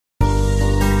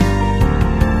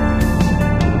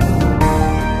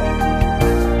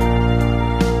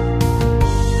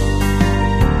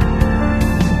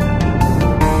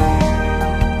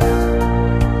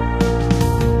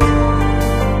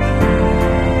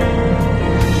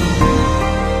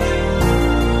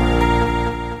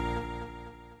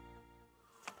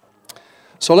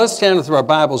So let's stand through our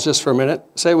Bibles just for a minute.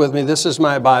 Say with me, this is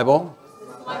my Bible.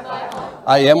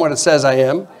 I am what it says I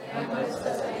am.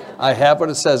 I have what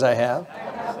it says I have.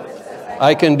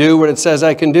 I can do what it says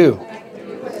I can do.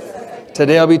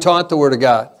 Today I'll be taught the Word of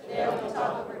God.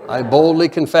 I boldly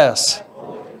confess.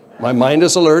 My mind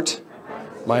is alert.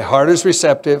 My heart is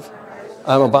receptive.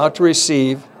 I'm about to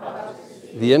receive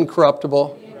the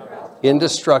incorruptible,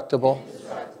 indestructible,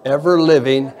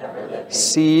 ever-living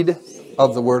seed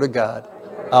of the Word of God.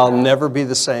 I'll never be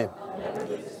the same.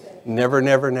 Never,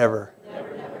 never, never.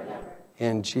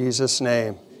 In Jesus'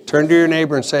 name. Turn to your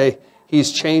neighbor and say,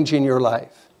 He's changing your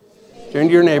life. Turn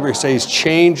to your neighbor and say, He's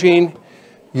changing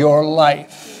your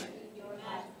life.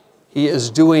 He is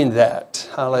doing that.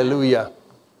 Hallelujah.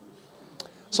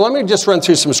 So let me just run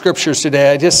through some scriptures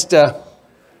today.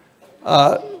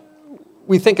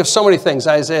 We think of so many things.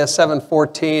 Isaiah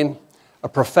 7:14, a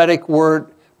prophetic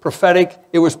word. Prophetic,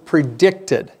 it was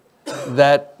predicted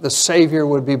that the Savior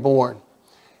would be born.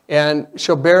 And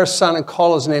shall bear a son and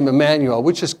call his name Emmanuel,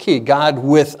 which is key, God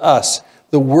with us.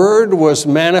 The Word was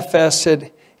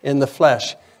manifested in the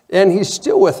flesh. And He's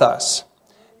still with us.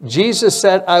 Jesus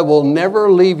said, I will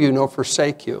never leave you nor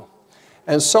forsake you.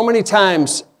 And so many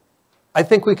times, I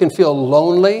think we can feel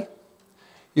lonely.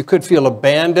 You could feel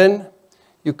abandoned.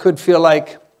 You could feel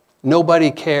like nobody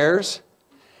cares.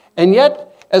 And yet,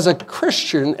 as a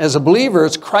Christian, as a believer,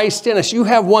 it's Christ in us. You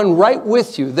have one right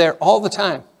with you there all the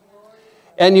time.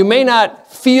 And you may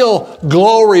not feel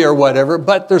glory or whatever,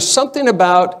 but there's something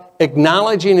about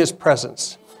acknowledging His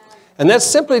presence. And that's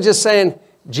simply just saying,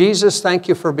 Jesus, thank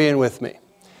you for being with me.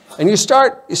 And you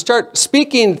start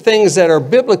speaking things that are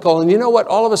biblical, and you know what?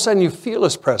 All of a sudden you feel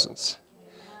His presence.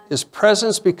 His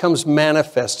presence becomes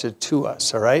manifested to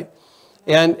us, all right?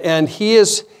 And He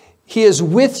is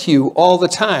with you all the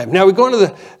time. Now we go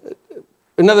into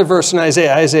another verse in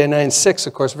Isaiah 9:6,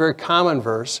 of course, a very common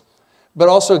verse. But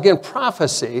also, again,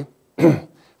 prophecy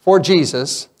for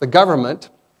Jesus, the government,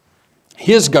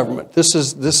 His government. This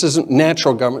isn't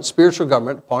natural government, spiritual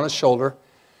government upon His shoulder.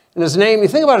 And His name, you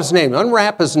think about His name,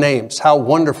 unwrap His names, how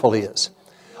wonderful He is.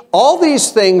 All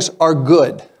these things are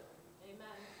good.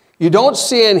 You don't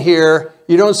see in here,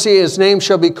 you don't see His name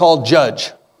shall be called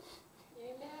judge.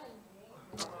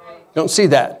 You don't see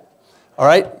that. All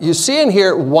right? You see in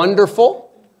here wonderful.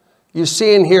 You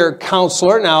see in here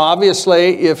counselor. Now,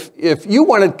 obviously, if you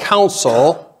wanted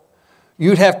counsel,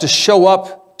 you'd have to show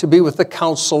up to be with the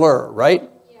counselor, right?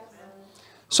 Yes.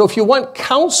 So if you want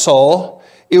counsel,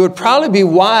 it would probably be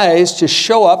wise to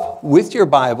show up with your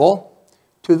Bible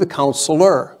to the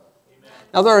counselor. Amen.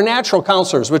 Now, there are natural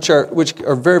counselors, which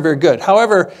are very, very good.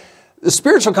 However, the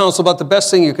spiritual counsel, about the best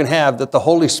thing you can have, that the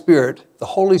Holy Spirit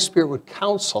would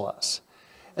counsel us.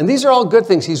 And these are all good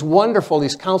things. He's wonderful.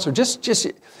 He's counselor.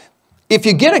 If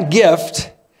you get a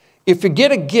gift,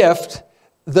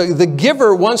 the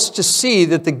giver wants to see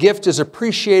that the gift is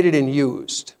appreciated and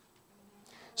used.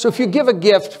 So if you give a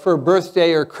gift for a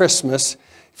birthday or Christmas,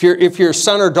 if your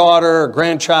son or daughter or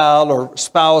grandchild or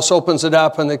spouse opens it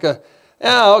up and they go,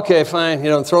 yeah, okay, fine,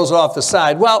 and throws it off the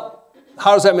side. Well,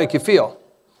 how does that make you feel?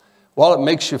 Well, it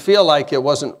makes you feel like it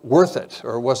wasn't worth it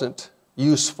or wasn't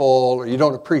useful or you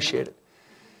don't appreciate it.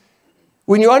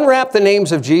 When you unwrap the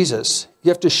names of Jesus, you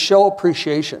have to show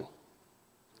appreciation.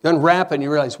 You unwrap it and you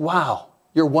realize, wow,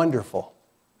 you're wonderful.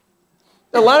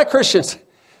 A lot of Christians,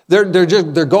 they're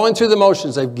going through the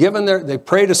motions. They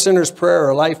prayed a sinner's prayer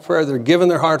or a life prayer. They're giving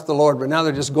their heart to the Lord, but now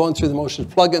they're just going through the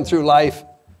motions, plugging through life.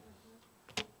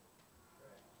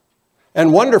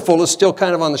 And wonderful is still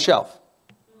kind of on the shelf.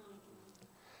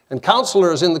 And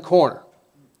counselor is in the corner.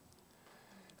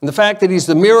 And the fact that He's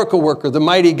the miracle worker, the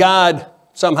mighty God,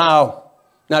 somehow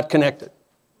not connected.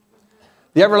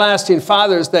 The everlasting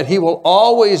Father is that He will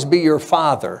always be your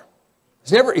Father.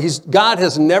 God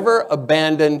has never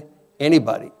abandoned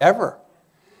anybody, ever.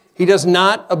 He does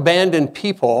not abandon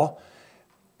people.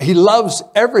 He loves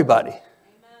everybody.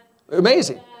 Amen.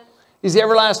 Amazing. Amen. He's the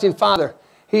everlasting Father.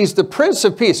 He's the Prince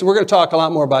of Peace. We're going to talk a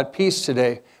lot more about peace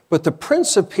today, but the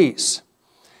Prince of Peace.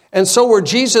 And so where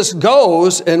Jesus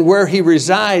goes and where He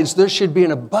resides, there should be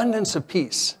an abundance of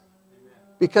peace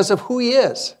because of who He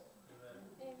is.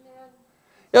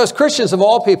 As Christians of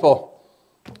all people,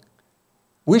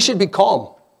 we should be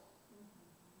calm.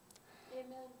 Amen.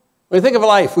 When you think of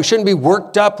life, we shouldn't be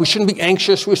worked up. We shouldn't be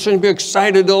anxious. We shouldn't be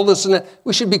excited, all this and that.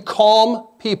 We should be calm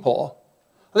people.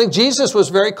 I think Jesus was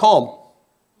very calm.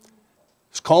 He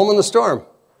was calm in the storm.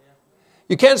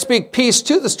 You can't speak peace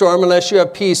to the storm unless you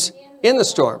have peace in the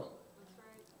storm.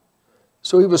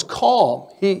 So He was calm.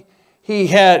 The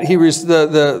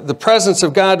presence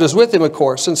of God was with Him, of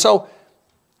course. And so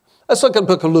let's look at the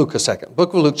book of Luke a second.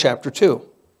 Book of Luke chapter 2.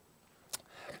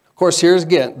 course, here's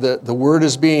again, the word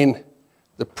is being,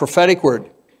 the prophetic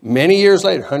word, many years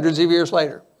later, hundreds of years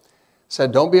later,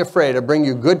 said, don't be afraid, I bring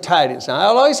you good tidings. Now, I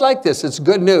always like this. It's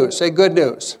good news. Say good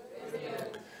news.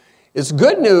 It's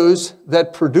good news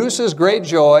that produces great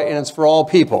joy, and it's for all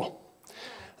people.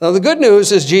 Now, the good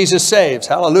news is Jesus saves.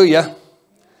 Hallelujah.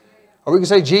 Or we can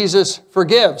say Jesus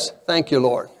forgives. Thank you,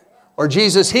 Lord. Or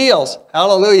Jesus heals.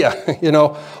 Hallelujah. You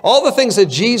know, all the things that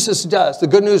Jesus does. The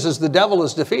good news is the devil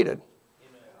is defeated.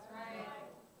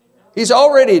 He's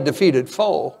already a defeated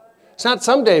foe. It's not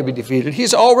someday be defeated.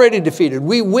 He's already defeated.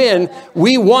 We win.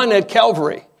 We won at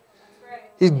Calvary.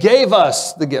 He gave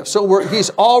us the gift. So he's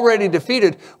already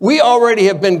defeated. We already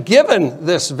have been given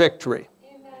this victory.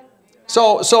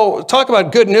 So talk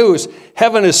about good news.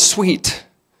 Heaven is sweet.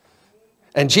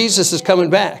 And Jesus is coming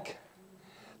back.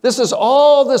 This is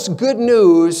all this good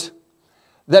news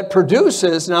that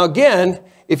produces. Now again,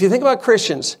 if you think about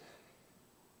Christians,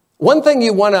 one thing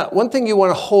you want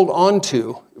to hold on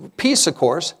to, peace, of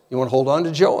course, you want to hold on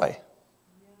to joy.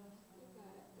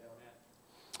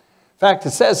 In fact, it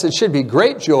says it should be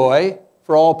great joy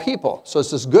for all people. So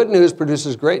it's this good news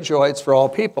produces great joy. It's for all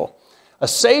people. A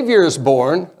Savior is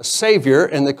born, a Savior,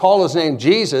 and they call his name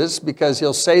Jesus because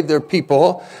he'll save their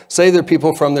people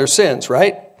from their sins,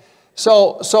 right?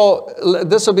 So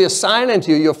this will be a sign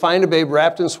unto you. You'll find a babe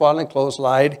wrapped in swaddling clothes,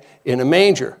 lied in a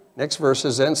manger. Next verse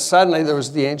is, then suddenly there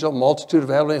was the angel, multitude of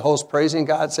heavenly hosts praising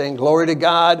God, saying, glory to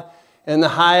God and the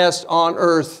highest on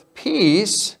earth,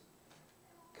 peace.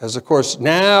 Because, of course,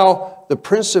 now the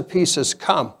Prince of Peace has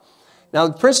come. Now,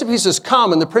 the Prince of Peace has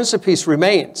come, and the Prince of Peace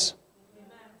remains.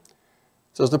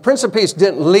 So the Prince of Peace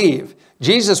didn't leave.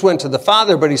 Jesus went to the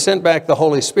Father, but he sent back the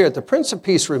Holy Spirit. The Prince of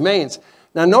Peace remains.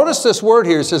 Now, notice this word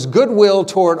here. It says, goodwill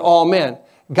toward all men.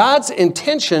 God's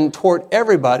intention toward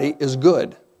everybody is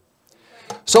good.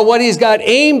 So what he's got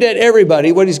aimed at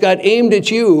everybody, what he's got aimed at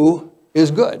you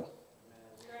is good.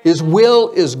 His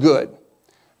will is good.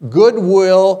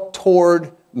 Goodwill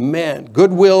toward men.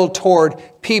 Goodwill toward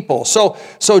people. So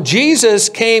Jesus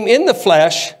came in the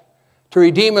flesh to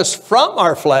redeem us from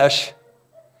our flesh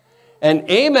and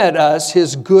aim at us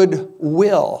his good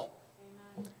will.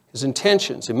 His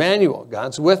intentions. Emmanuel,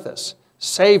 God's with us.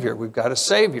 Savior, we've got a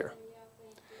Savior.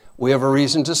 We have a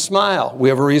reason to smile. We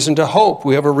have a reason to hope.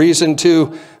 We have a reason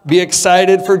to be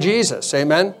excited for Jesus.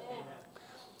 Amen?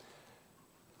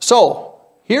 So,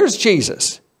 here's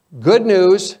Jesus. Good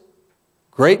news,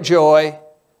 great joy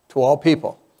to all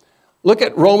people. Look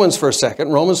at Romans for a second.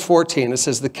 Romans 14, it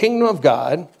says, the kingdom of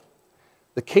God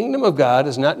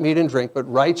is not meat and drink,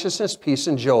 but righteousness, peace,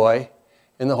 and joy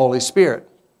in the Holy Spirit.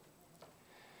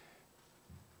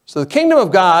 So the kingdom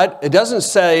of God, it doesn't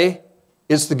say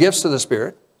it's the gifts of the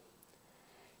Spirit.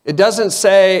 It doesn't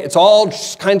say it's all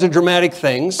kinds of dramatic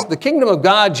things. The kingdom of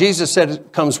God, Jesus said,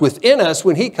 it comes within us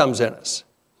when he comes in us.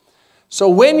 So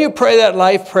when you pray that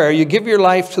life prayer, you give your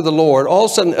life to the Lord, all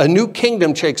of a sudden a new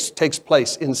kingdom takes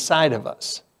place inside of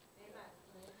us.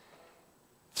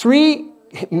 Three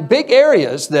big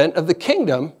areas then of the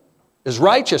kingdom is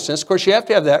righteousness. Of course, you have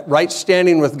to have that right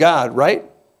standing with God, right?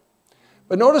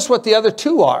 But notice what the other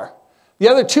two are. The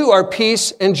other two are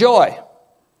peace and joy.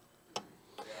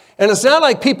 And it's not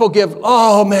like people give,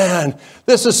 oh man,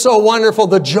 this is so wonderful,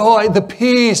 the joy, the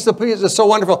peace is so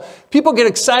wonderful. People get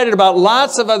excited about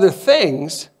lots of other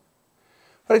things.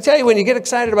 But I tell you, when you get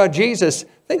excited about Jesus,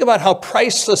 think about how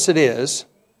priceless it is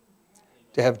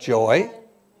to have joy,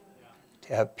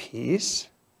 to have peace,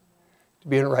 to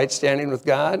be in right standing with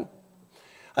God.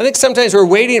 I think sometimes we're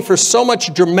waiting for so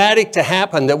much dramatic to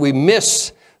happen that we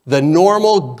miss the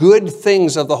normal good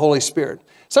things of the Holy Spirit.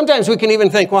 Sometimes we can even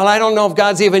think, well, I don't know if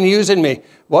God's even using me.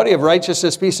 What, do you have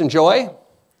righteousness, peace, and joy?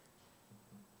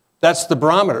 That's the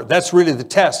barometer. That's really the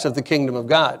test of the kingdom of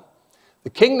God. The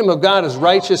kingdom of God is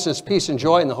righteousness, peace, and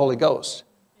joy in the Holy Ghost.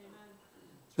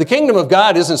 The kingdom of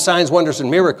God isn't signs, wonders, and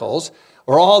miracles,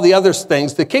 or all the other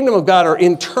things. The kingdom of God are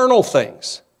internal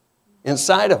things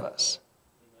inside of us.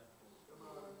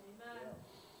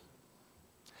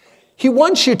 He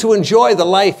wants you to enjoy the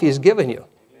life he's given you.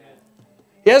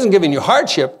 He hasn't given you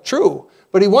hardship, true,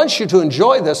 but he wants you to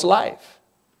enjoy this life.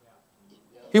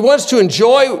 He wants to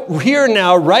enjoy here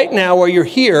now, right now, where you're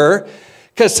here,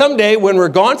 because someday when we're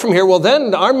gone from here, well,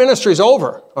 then our ministry's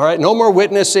over, all right? No more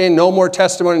witnessing, no more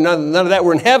testimony, none of that.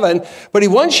 We're in heaven, but he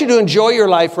wants you to enjoy your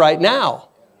life right now.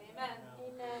 Amen.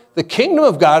 The kingdom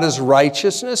of God is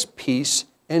righteousness, peace,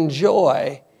 and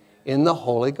joy in the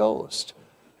Holy Ghost.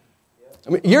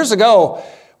 I mean, years ago,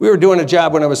 we were doing a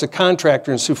job when I was a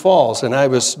contractor in Sioux Falls, and I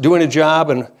was doing a job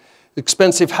in an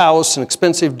expensive house and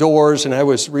expensive doors, and I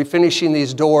was refinishing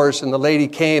these doors, and the lady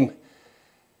came,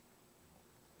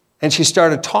 and she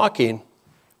started talking,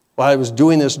 while I was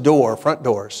doing this door, front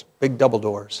doors, big double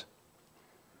doors.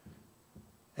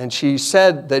 And she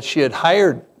said that she had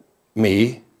hired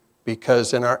me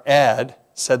because in our ad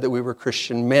said that we were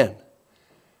Christian men,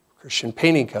 Christian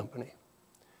painting company.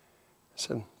 I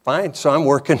said, fine, so I'm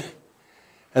working.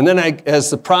 And then as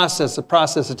the process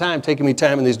of time, taking me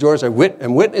time in these doors, I'm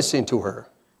witnessing to her.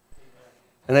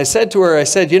 And I said to her, I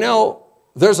said, you know,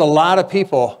 there's a lot of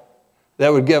people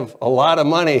that would give a lot of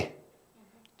money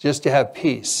just to have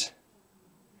peace.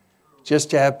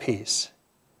 Just to have peace.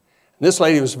 And this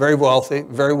lady was very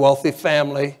wealthy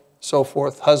family, so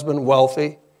forth, husband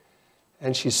wealthy.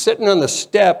 And she's sitting on the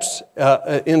steps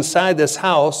inside this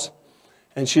house,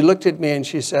 and she looked at me and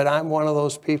she said, I'm one of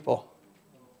those people.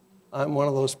 I'm one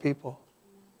of those people.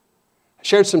 I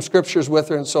shared some scriptures with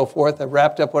her and so forth. I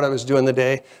wrapped up what I was doing that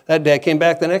day. I came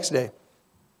back the next day.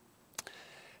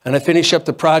 And I finished up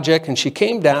the project, and she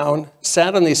came down,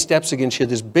 sat on these steps again. She had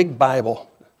this big Bible,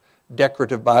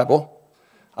 decorative Bible,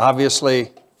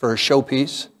 obviously for a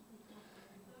showpiece.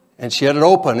 And she had it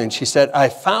open, and she said, I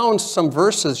found some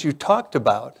verses you talked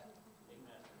about.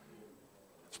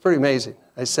 It's pretty amazing.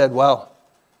 I said, well,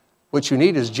 what you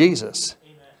need is Jesus.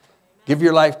 Give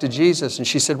your life to Jesus. And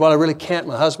she said, well, I really can't.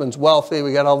 My husband's wealthy.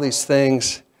 We got all these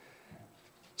things.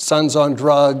 Son's on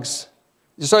drugs.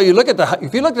 So if you looked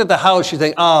at the house, you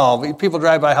think, oh, people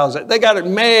drive by houses. They got it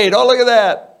made. Oh, look at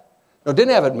that. No,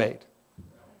 didn't have it made.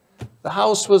 The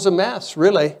house was a mess,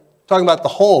 really. Talking about the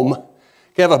home.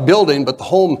 You can have a building, but the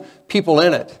home, people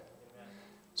in it.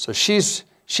 So she's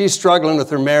struggling with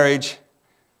her marriage.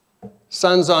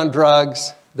 Son's on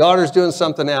drugs. Daughter's doing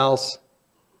something else.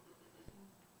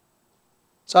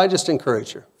 So I just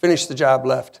encouraged her. Finished the job,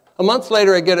 left. A month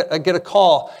later, I get a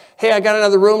call. Hey, I got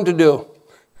another room to do.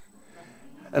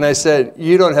 And I said,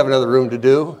 you don't have another room to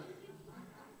do.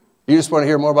 You just want to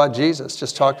hear more about Jesus.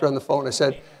 Just talk to her on the phone.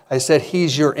 I said,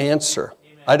 he's your answer.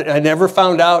 I never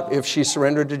found out if she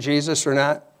surrendered to Jesus or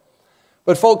not.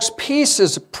 But folks, peace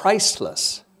is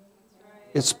priceless.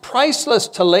 It's priceless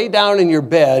to lay down in your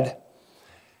bed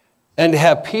and to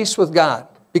have peace with God.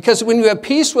 Because when you have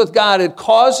peace with God, it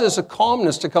causes a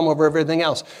calmness to come over everything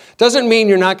else. Doesn't mean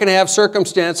you're not going to have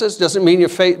circumstances. Doesn't mean you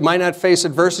might not face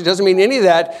adversity. Doesn't mean any of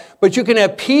that. But you can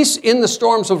have peace in the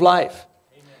storms of life.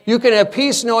 Amen. You can have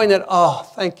peace knowing that, oh,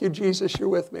 thank you, Jesus, you're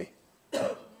with me.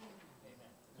 Amen.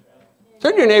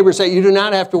 Turn to your neighbor and say, you do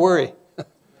not have to worry.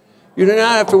 You do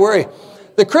not have to worry.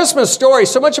 The Christmas story,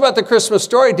 so much about the Christmas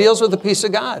story deals with the peace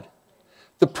of God.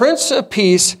 The Prince of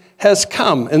Peace has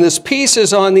come, and this peace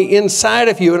is on the inside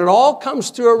of you, and it all comes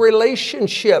through a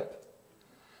relationship.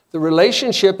 The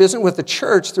relationship isn't with the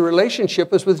church. The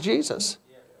relationship is with Jesus.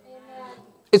 Amen.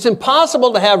 It's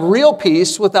impossible to have real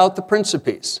peace without the Prince of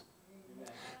Peace.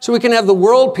 So we can have the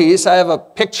world peace. I have a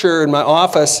picture in my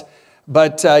office,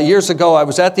 but years ago I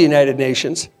was at the United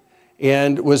Nations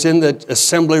and was in the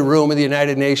assembly room of the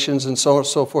United Nations and so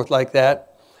forth like that.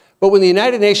 But when the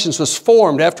United Nations was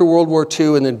formed after World War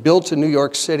II and then built in New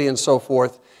York City and so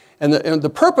forth, and the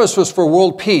purpose was for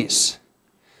world peace.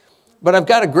 But I've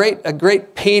got a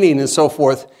great painting and so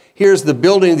forth. Here's the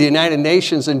building of the United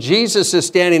Nations, and Jesus is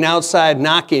standing outside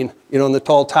knocking, in the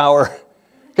tall tower,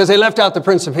 because they left out the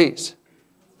Prince of Peace.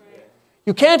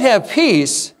 You can't have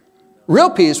peace,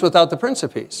 real peace, without the Prince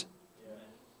of Peace.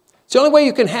 It's the only way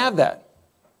you can have that.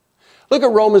 Look at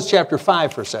Romans chapter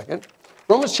 5 for a second.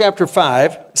 Romans chapter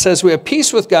 5 says we have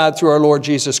peace with God through our Lord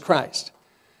Jesus Christ.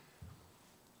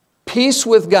 Peace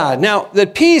with God. Now,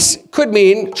 that peace could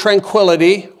mean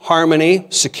tranquility, harmony,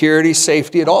 security,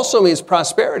 safety. It also means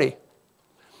prosperity.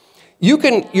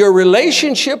 Your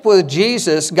relationship with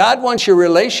Jesus, God wants your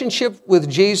relationship with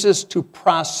Jesus to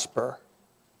prosper.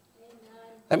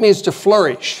 That means to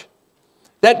flourish.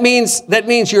 That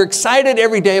means you're excited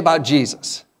every day about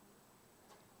Jesus.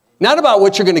 Not about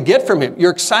what you're going to get from him.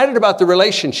 You're excited about the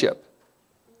relationship.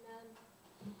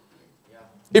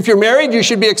 If you're married, you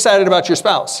should be excited about your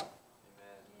spouse.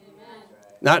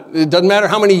 It doesn't matter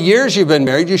how many years you've been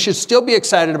married, you should still be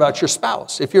excited about your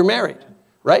spouse if you're married,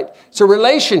 right? It's a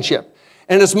relationship.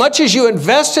 And as much as you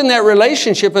invest in that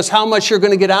relationship is how much you're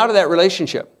going to get out of that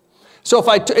relationship. So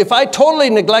if I totally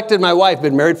neglected my wife,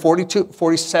 been married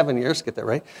 47 years, get that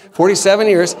right? 47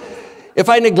 years. If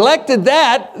I neglected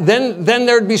that, then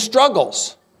there'd be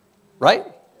struggles, right?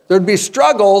 There'd be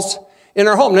struggles in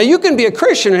our home. Now, you can be a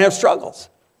Christian and have struggles.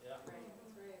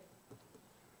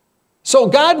 So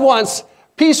God wants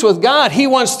peace with God. He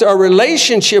wants our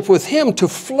relationship with him to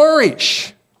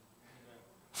flourish.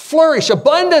 Flourish,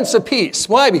 abundance of peace.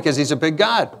 Why? Because he's a big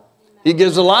God. He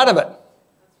gives a lot of it.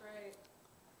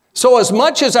 So as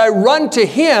much as I run to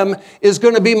him is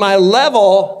going to be my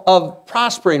level of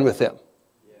prospering with him.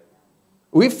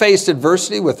 We've faced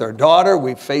adversity with our daughter.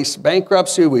 We've faced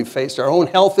bankruptcy. We've faced our own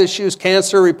health issues,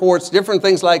 cancer reports, different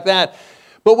things like that.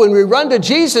 But when we run to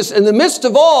Jesus, in the midst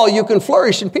of all, you can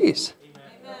flourish in peace.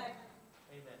 Amen.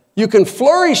 You can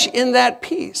flourish in that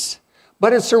peace.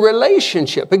 But it's a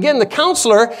relationship. Again, the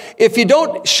counselor, if you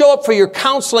don't show up for your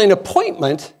counseling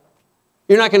appointment,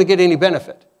 you're not going to get any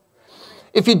benefit.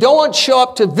 If you don't show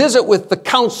up to visit with the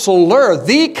counselor,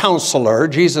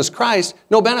 Jesus Christ,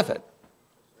 no benefit.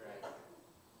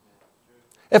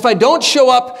 If I don't show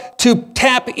up to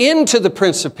tap into the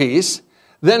Prince of Peace,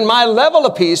 then my level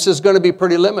of peace is going to be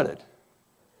pretty limited.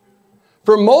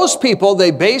 For most people,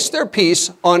 they base their peace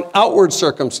on outward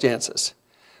circumstances.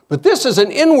 But this is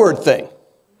an inward thing.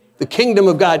 The kingdom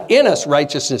of God in us,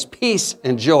 righteousness, peace,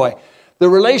 and joy. The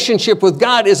relationship with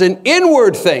God is an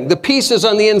inward thing. The peace is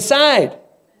on the inside.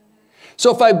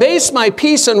 So if I base my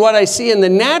peace on what I see in the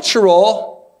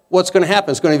natural, what's going to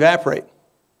happen? It's going to evaporate.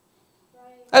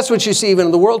 That's what you see even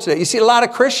in the world today. You see a lot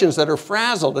of Christians that are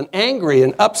frazzled and angry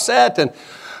and upset and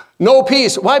no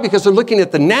peace. Why? Because they're looking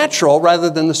at the natural rather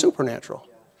than the supernatural.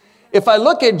 If I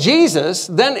look at Jesus,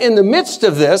 then in the midst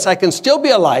of this, I can still be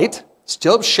a light,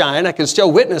 still shine, I can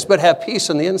still witness, but have peace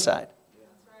on the inside.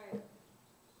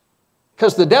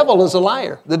 Because the devil is a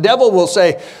liar. The devil will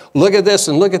say, look at this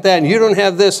and look at that, and you don't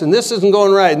have this, and this isn't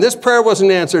going right, and this prayer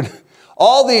wasn't answered.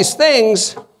 All these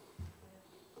things.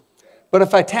 But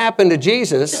if I tap into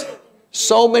Jesus,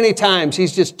 so many times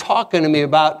he's just talking to me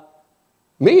about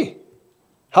me,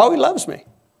 how he loves me,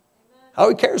 how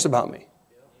he cares about me.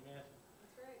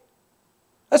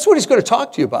 That's what he's going to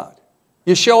talk to you about.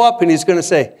 You show up and he's going to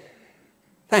say,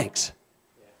 thanks,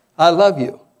 I love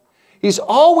you. He's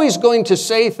always going to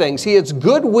say things. He has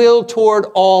goodwill toward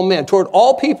all men, toward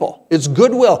all people. It's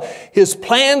goodwill. His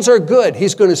plans are good.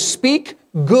 He's going to speak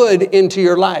good into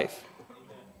your life.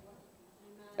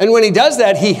 And when he does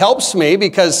that, he helps me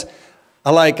because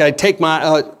I take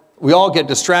my, we all get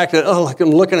distracted. Oh, I'm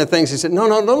looking at things. He said, no,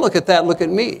 don't look at that. Look at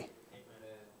me.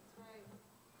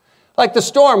 Like the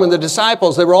storm when the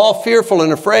disciples, they were all fearful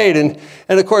and afraid. And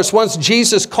of course, once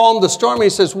Jesus calmed the storm, he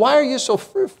says, why are you so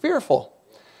fearful?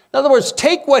 In other words,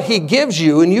 take what he gives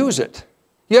you and use it.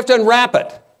 You have to unwrap it.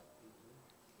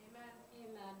 Amen.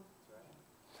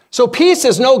 So peace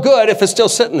is no good if it's still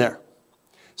sitting there.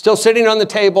 Still sitting on the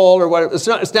table or whatever.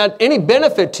 It's not any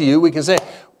benefit to you. We can say,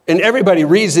 and everybody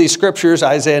reads these scriptures,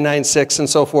 Isaiah 9:6 and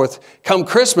so forth, come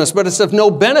Christmas, but it's of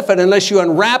no benefit unless you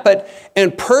unwrap it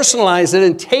and personalize it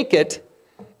and take it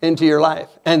into your life.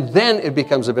 And then it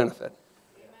becomes a benefit.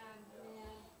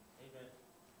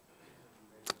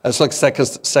 Let's look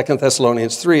at 2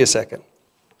 Thessalonians 3 a second.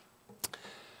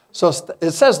 So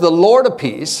it says the Lord of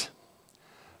peace.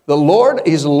 The Lord,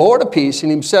 he's the Lord of peace,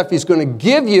 and himself, he's going to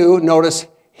give you, notice,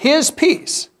 his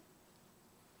peace.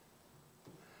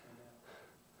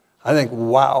 I think,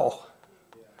 wow.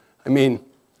 I mean,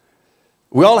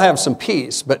 we all have some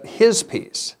peace, but his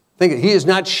peace. Think he is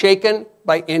not shaken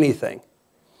by anything.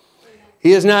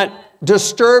 He is not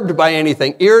disturbed by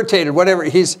anything, irritated, whatever.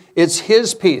 It's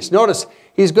his peace. Notice,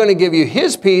 he's going to give you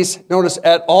his peace, notice,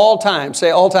 at all times. Say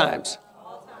all times.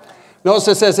 All times. Notice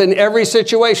it says in every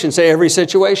situation. Say every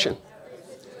situation.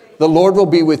 The Lord will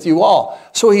be with you all.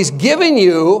 So he's giving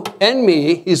you and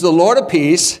me, he's the Lord of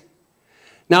peace.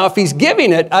 Now, if he's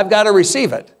giving it, I've got to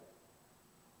receive it.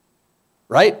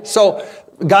 Right? So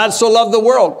God so loved the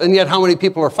world, and yet how many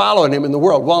people are following him in the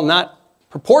world? Well, not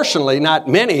proportionally, not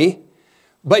many,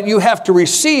 but you have to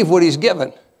receive what he's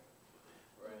given.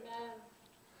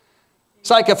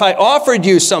 It's like if I offered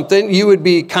you something, you would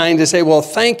be kind to say, well,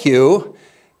 thank you.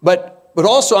 But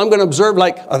also I'm going to observe,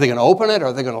 like, are they going to open it?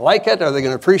 Are they going to like it? Are they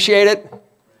going to appreciate it?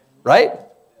 Right?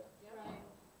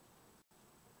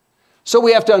 So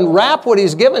we have to unwrap what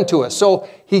he's given to us. So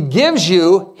he gives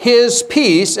you his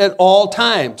peace at all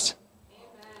times.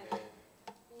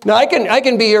 Now, I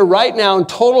can be here right now in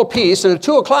total peace, and at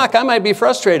 2 o'clock, I might be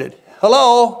frustrated.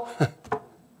 Hello?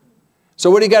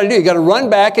 So what do you got to do? You got to run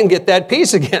back and get that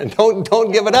peace again.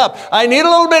 Don't give it up. I need a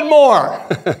little bit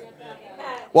more.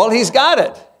 Well, he's got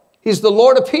it. He's the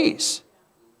Lord of peace.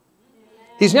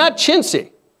 He's not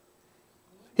chintzy.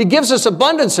 He gives us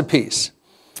abundance of peace.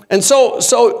 And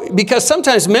so because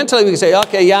sometimes mentally we can say,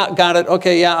 okay, yeah, got it.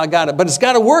 Okay, yeah, I got it. But it's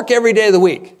got to work every day of the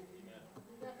week.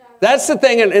 That's the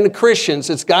thing in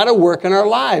Christians. It's got to work in our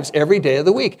lives every day of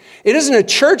the week. It isn't a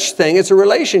church thing. It's a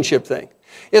relationship thing.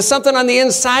 It's something on the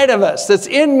inside of us that's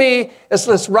in me. It's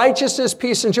this righteousness,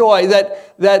 peace, and joy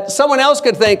that someone else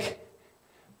could think.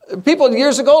 People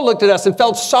years ago looked at us and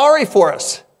felt sorry for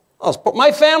us.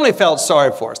 My family felt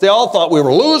sorry for us. They all thought we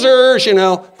were losers, you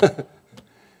know,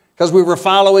 because we were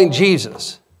following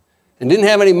Jesus and didn't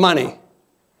have any money.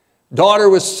 Daughter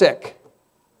was sick.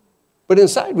 But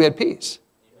inside we had peace.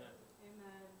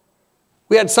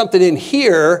 We had something in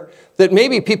here that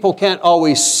maybe people can't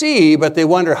always see, but they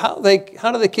wonder how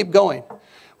do they keep going.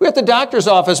 We were at the doctor's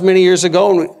office many years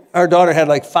ago, and our daughter had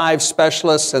like 5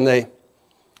 specialists, and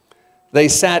they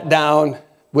sat down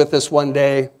with us one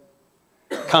day,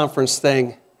 conference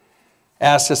thing,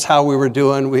 asked us how we were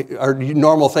doing. Our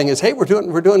normal thing is, hey, we're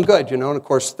doing good, and of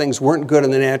course things weren't good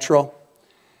in the natural.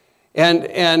 And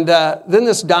then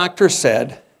this doctor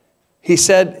said, he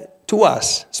said to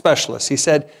us, specialists, he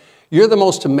said, you're the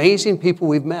most amazing people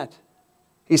we've met.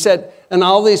 He said, and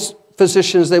all these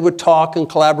physicians, they would talk and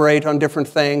collaborate on different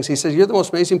things. He said, you're the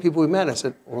most amazing people we've met. I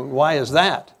said, well, why is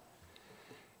that?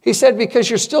 He said, because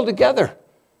you're still together.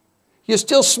 You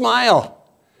still smile.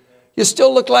 You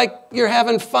still look like you're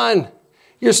having fun.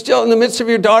 You're still in the midst of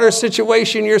your daughter's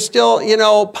situation. You're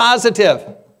still,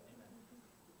 positive.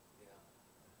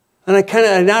 And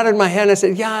I nodded my head and I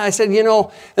said, yeah, I said, and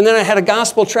then I had a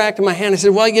gospel tract in my hand. I said,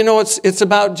 well, it's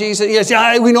about Jesus. Yes,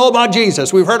 yeah, we know about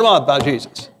Jesus. We've heard a lot about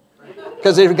Jesus.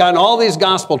 Because they've gotten all these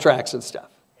gospel tracts and stuff.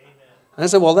 And I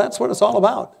said, well, that's what it's all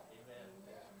about.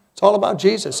 It's all about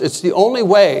Jesus. It's the only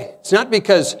way. It's not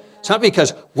because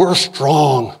we're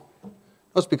strong.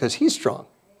 It's because he's strong.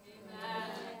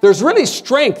 There's really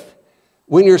strength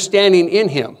when you're standing in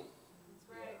him.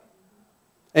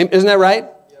 Isn't that right?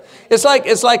 It's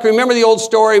like remember the old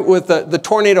story with the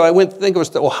tornado. I think it was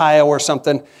to Ohio or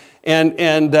something, and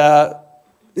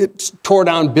it tore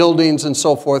down buildings and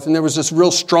so forth. And there was this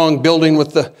real strong building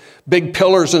with the big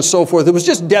pillars and so forth. It was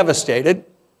just devastated.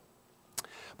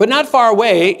 But not far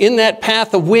away, in that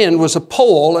path of wind, was a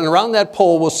pole, and around that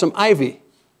pole was some ivy.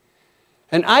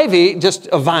 An ivy, just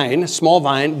a vine, a small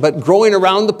vine, but growing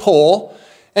around the pole.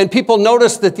 And people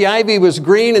noticed that the ivy was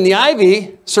green, and the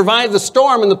ivy survived the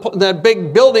storm, and that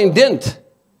big building didn't.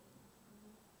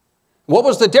 What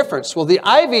was the difference? Well, the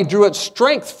ivy drew its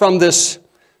strength from this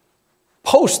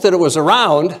post that it was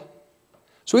around.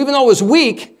 So even though it was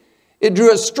weak, it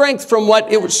drew its strength from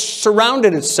what it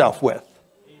surrounded itself with.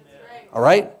 Amen. All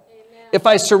right? Amen. If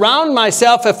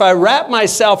I wrap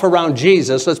myself around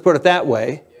Jesus, let's put it that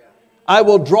way, I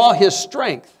will draw his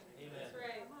strength.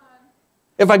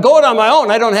 If I go it on my own,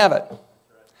 I don't have it.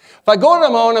 If I go it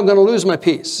on my own, I'm going to lose my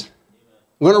peace.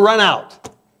 I'm going to run out.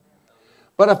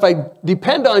 But if I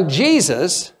depend on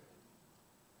Jesus,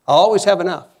 I'll always have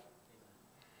enough.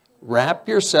 Wrap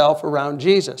yourself around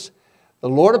Jesus. The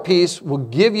Lord of peace will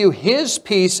give you his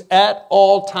peace at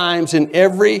all times in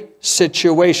every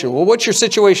situation. Well, what's your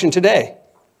situation today?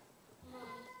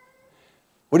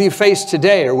 What do you face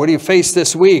today, or what do you face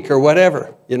this week, or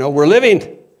whatever? We're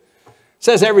living... It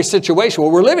says every situation.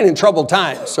 Well, we're living in troubled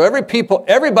times. So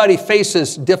everybody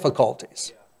faces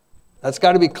difficulties. That's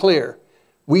got to be clear.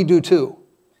 We do too.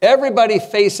 Everybody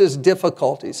faces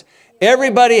difficulties.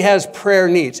 Everybody has prayer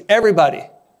needs. Everybody.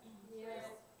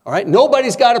 All right?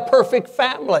 Nobody's got a perfect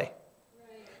family.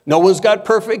 No one's got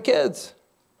perfect kids.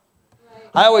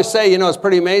 I always say, it's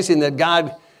pretty amazing that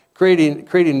God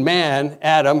creating man,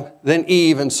 Adam, then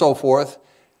Eve, and so forth,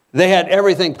 they had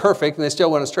everything perfect and they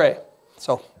still went astray.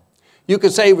 So you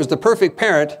could say he was the perfect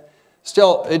parent,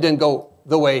 still it didn't go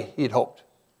the way he'd hoped.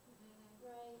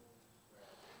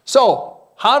 So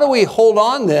how do we hold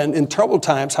on then in troubled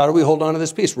times? How do we hold on to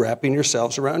this peace? Wrapping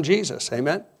yourselves around Jesus.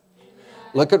 Amen?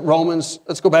 Look at Romans.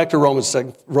 Let's go back to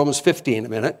Romans 15 a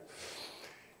minute.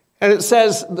 And it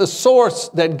says the source,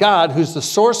 that God, who's the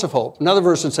source of hope, another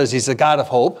verse that says he's the God of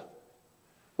hope,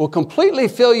 will completely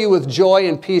fill you with joy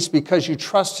and peace because you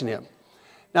trust in him.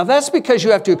 Now that's because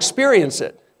you have to experience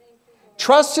it.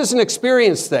 Trust is an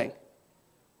experience thing.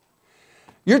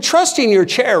 You're trusting your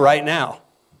chair right now.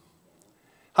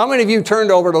 How many of you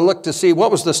turned over to look to see what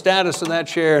was the status of that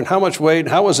chair and how much weight, and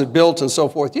how was it built and so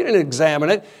forth? You didn't examine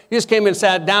it. You just came and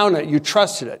sat down and you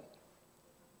trusted it.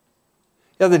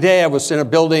 The other day I was in a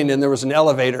building and there was an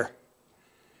elevator.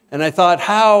 And I thought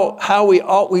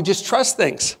how we just trust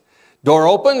things. Door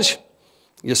opens,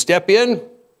 you step in,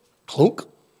 clunk.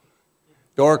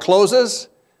 Door closes,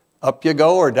 up you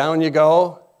go or down you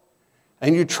go.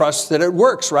 And you trust that it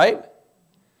works, right?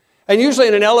 And usually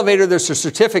in an elevator, there's a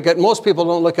certificate. Most people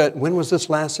don't look at when was this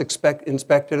last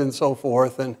inspected and so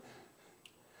forth. And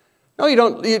no, you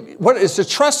don't. It's a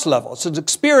trust level. It's an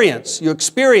experience. You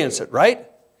experience it, right?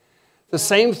 The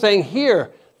same thing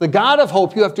here. The God of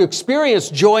hope, you have to experience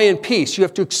joy and peace. You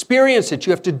have to experience it.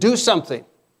 You have to do something.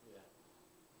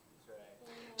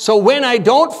 So when I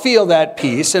don't feel that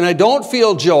peace and I don't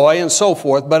feel joy and so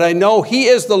forth, but I know he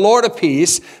is the Lord of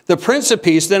peace, the Prince of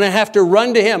peace, then I have to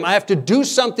run to him. I have to do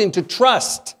something to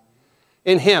trust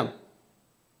in him.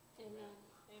 Amen.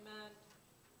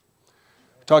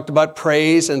 Talked about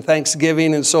praise and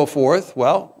thanksgiving and so forth.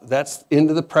 Well, that's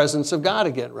into the presence of God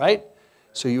again, right?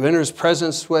 So you enter his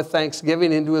presence with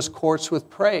thanksgiving, into his courts with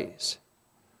praise.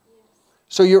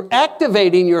 So you're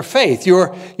activating your faith.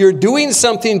 You're doing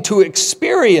something to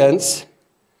experience,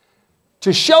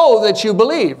 to show that you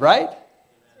believe, right? That's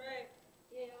right.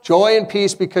 Yeah. Joy and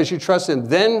peace because you trust him.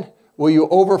 Then will you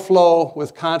overflow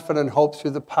with confident hope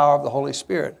through the power of the Holy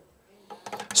Spirit.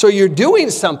 So you're doing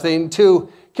something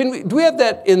to, do we have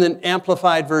that in the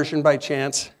Amplified version by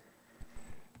chance?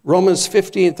 Romans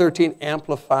 15:13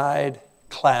 Amplified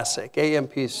Classic,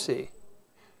 AMPC.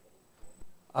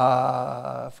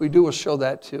 If we do, we'll show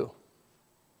that too.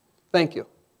 Thank you.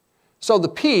 So the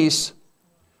peace,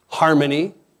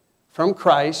 harmony from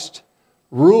Christ,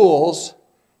 rules,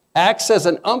 acts as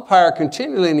an umpire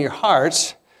continually in your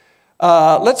hearts.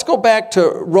 Let's go back to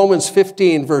Romans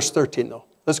 15, verse 13, though.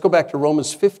 Let's go back to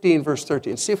Romans 15, verse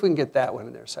 13. See if we can get that one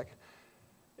in there a second.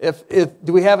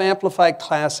 Do we have Amplified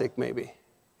Classic, maybe?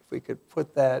 If we could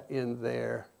put that in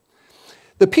there.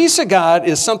 The peace of God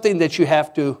is something that you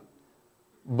have to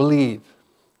believe.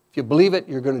 If you believe it,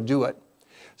 you're going to do it.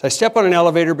 So I step on an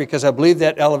elevator because I believe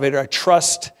that elevator. I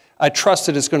trust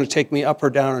that it's going to take me up or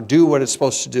down or do what it's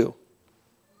supposed to do.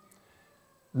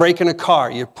 Brake in a car.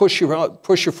 You push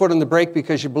your foot on the brake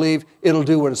because you believe it'll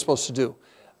do what it's supposed to do.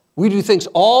 We do things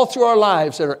all through our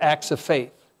lives that are acts of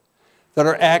faith, that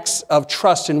are acts of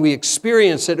trust, and we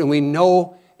experience it and we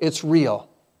know it's real.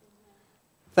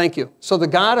 Thank you. So the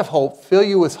God of hope fill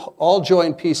you with all joy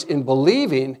and peace in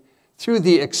believing through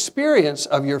the experience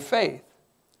of your faith.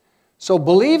 So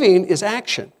believing is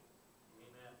action.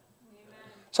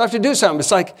 So I have to do something.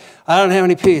 It's like, I don't have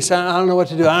any peace. I don't know what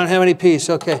to do. I don't have any peace.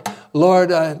 Okay,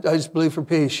 Lord, I just believe for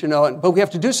peace, But we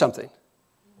have to do something.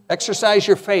 Exercise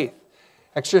your faith.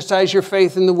 Exercise your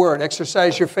faith in the Word.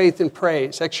 Exercise your faith in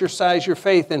praise. Exercise your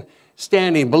faith in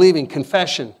standing, believing,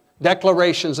 confession,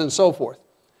 declarations, and so forth.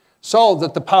 So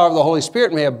that the power of the Holy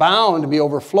Spirit may abound and be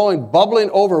overflowing, bubbling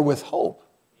over with hope.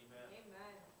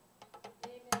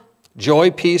 Amen.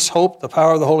 Joy, peace, hope, the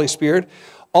power of the Holy Spirit.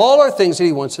 All are things that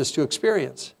he wants us to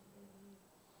experience.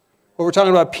 Well, we're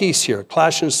talking about peace here.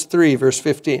 Colossians 3, verse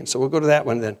 15. So we'll go to that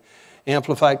one then.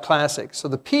 Amplified Classic. So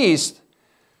the peace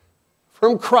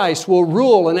from Christ will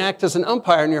rule and act as an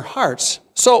umpire in your hearts.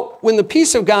 So when the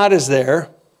peace of God is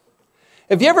there,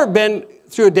 have you ever been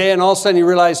through a day and all of a sudden you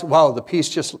realize, wow, the peace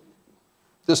just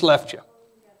left you?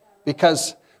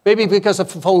 Maybe because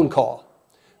of a phone call.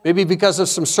 Maybe because of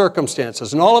some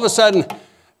circumstances. And all of a sudden,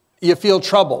 you feel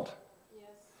troubled. Yes.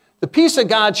 The peace of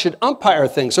God should umpire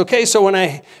things. Okay, so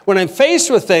when I'm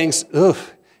faced with things,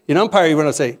 in umpire, you want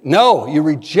to say, no, you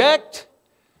reject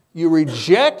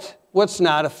what's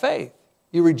not of faith.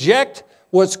 You reject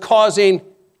what's causing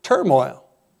turmoil.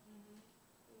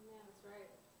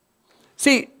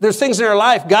 See, there's things in our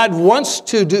life God wants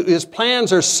to do. His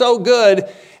plans are so good,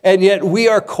 and yet we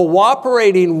are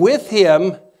cooperating with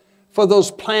him for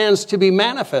those plans to be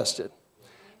manifested.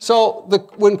 So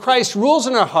when Christ rules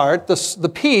in our heart,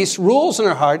 the peace rules in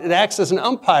our heart. It acts as an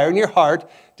umpire in your heart,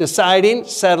 deciding,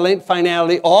 settling,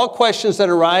 finality, all questions that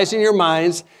arise in your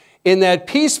minds in that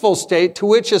peaceful state to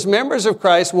which as members of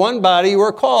Christ, one body, you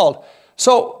are called.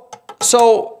 So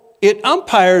it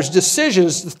umpires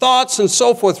decisions, thoughts, and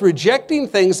so forth, rejecting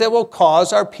things that will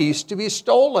cause our peace to be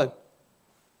stolen.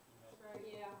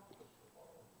 Yeah.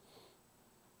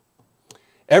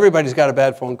 Everybody's got a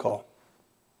bad phone call.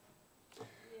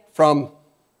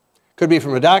 Could be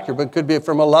from a doctor, but could be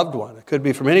from a loved one. It could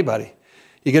be from anybody.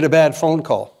 You get a bad phone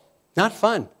call. Not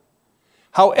fun.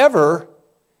 However,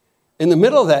 in the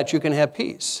middle of that, you can have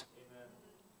peace.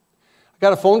 I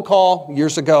got a phone call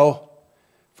years ago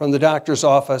from the doctor's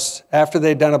office after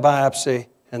they'd done a biopsy,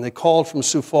 and they called from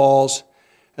Sioux Falls,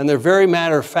 and they're very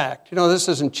matter of fact. This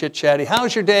isn't chit-chatty.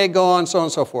 How's your day going? So on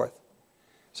and so forth.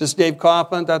 Is this Dave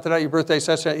Kaufman? Your birthday,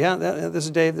 such that? Yeah, this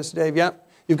is Dave. Yeah.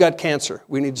 You've got cancer.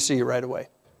 We need to see you right away.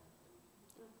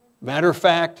 Matter of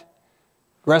fact,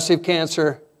 aggressive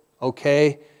cancer,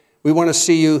 okay. We want to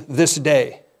see you this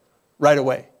day, right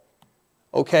away.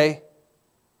 Okay?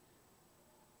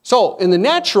 So, in the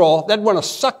natural, that'd want to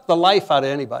suck the life out of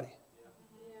anybody.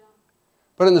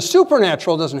 But in the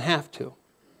supernatural, it doesn't have to.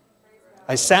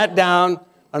 I sat down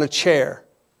on a chair.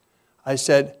 I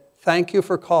said, thank you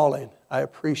for calling. I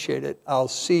appreciate it. I'll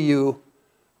see you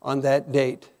on that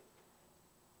date.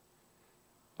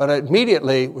 But I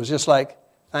immediately was just like,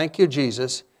 thank you,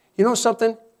 Jesus. You know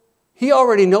something? He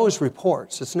already knows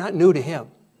reports. It's not new to him.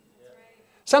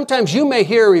 Sometimes you may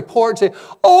hear a report and say,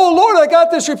 oh, Lord, I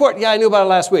got this report. Yeah, I knew about it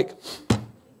last week.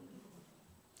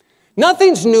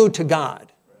 Nothing's new to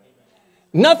God.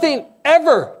 Nothing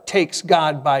ever takes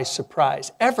God by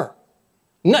surprise, ever.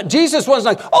 Jesus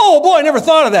wasn't like, oh boy, I never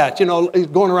thought of that,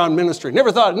 going around ministry.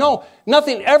 Never thought. No,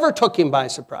 nothing ever took him by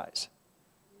surprise.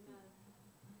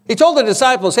 He told the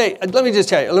disciples, hey, let me just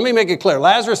tell you, let me make it clear.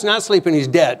 Lazarus is not sleeping, he's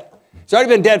dead. He's already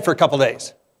been dead for a couple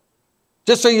days.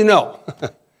 Just so you know.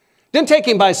 Didn't take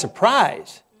him by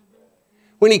surprise.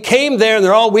 When he came there and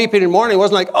they're all weeping and mourning, it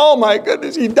wasn't like, oh my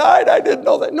goodness, he died. I didn't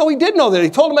know that. No, he did know that. He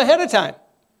told them ahead of time.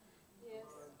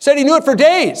 Said he knew it for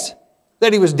days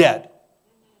that he was dead.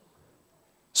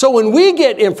 So when we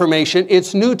get information,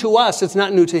 it's new to us. It's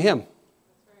not new to him.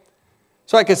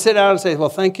 So I could sit down and say, well,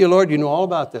 thank you, Lord. You know all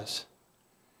about this.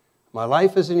 My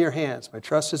life is in your hands. My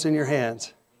trust is in your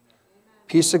hands.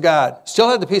 Peace of God. Still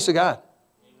had the peace of God.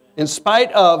 In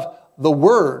spite of the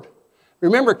word.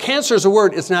 Remember, cancer is a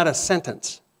word. It's not a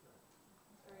sentence.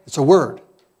 It's a word.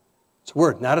 It's a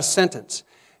word, not a sentence.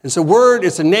 It's a word.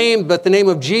 It's a name, but the name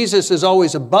of Jesus is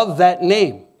always above that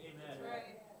name.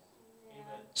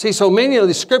 See, so many of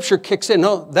the scripture kicks in.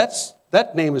 No,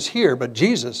 that name is here, but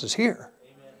Jesus is here.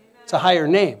 It's a higher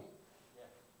name.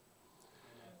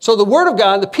 So the Word of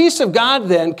God, the peace of God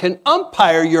then can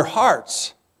umpire your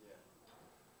hearts.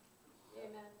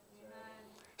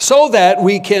 So that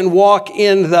we can walk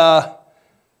in the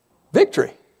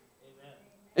victory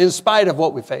in spite of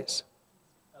what we face.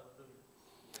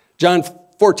 John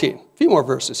 14, a few more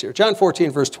verses here. John 14,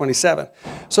 verse 27.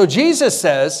 So Jesus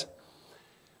says,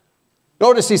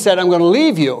 notice he said, I'm going to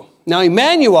leave you. Now,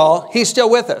 Emmanuel, he's still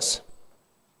with us.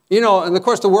 And of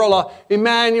course the world,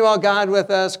 Emmanuel, God with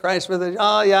us, Christ with us,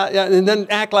 oh yeah, and then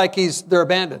act like they're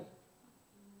abandoned.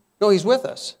 No, he's with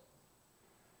us.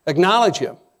 Acknowledge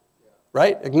him,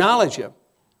 right? Acknowledge him.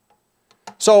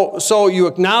 So you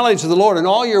acknowledge the Lord. In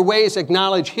all your ways,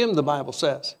 acknowledge him, the Bible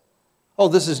says. Oh,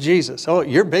 this is Jesus. Oh,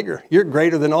 you're bigger. You're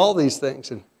greater than all these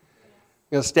things. And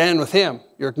you're going to stand with him.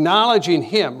 You're acknowledging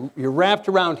him. You're wrapped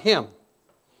around him.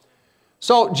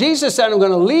 So Jesus said, I'm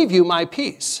going to leave you my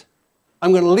peace.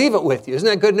 I'm going to leave it with you. Isn't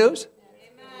that good news?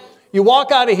 Amen. You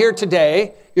walk out of here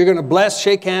today, you're going to bless,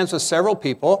 shake hands with several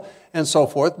people and so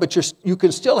forth, but you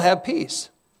can still have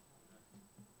peace.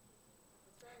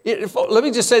 Let me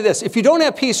just say this. If you don't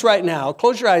have peace right now,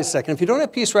 close your eyes a second. If you don't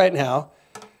have peace right now,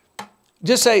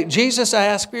 just say, Jesus, I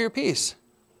ask for your peace.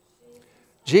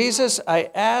 Jesus, I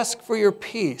ask for your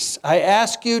peace. I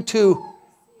ask you to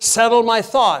settle my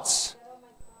thoughts.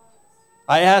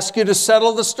 I ask you to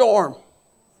settle the storm.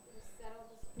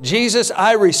 Jesus,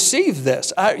 I receive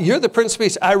this. You're the Prince of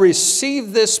Peace. I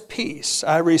receive this peace.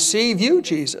 I receive you,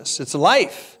 Jesus. It's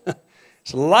life.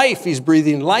 It's life. He's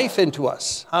breathing life into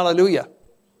us. Hallelujah.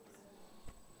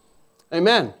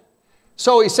 Amen.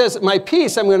 So he says, my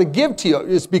peace I'm going to give to you.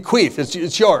 It's bequeathed.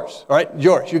 It's yours. All right?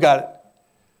 Yours. You got it.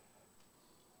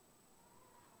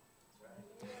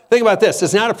 Think about this.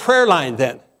 It's not a prayer line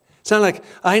then. It's not like,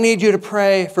 I need you to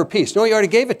pray for peace. No, he already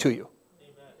gave it to you.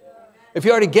 If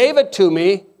you already gave it to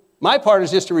me, my part is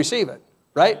just to receive it,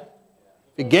 right?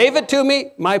 If you gave it to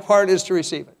me, my part is to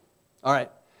receive it. All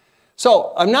right.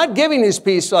 So I'm not giving this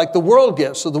peace like the world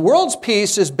gives. So the world's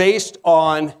peace is based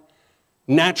on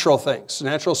natural things,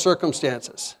 natural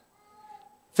circumstances,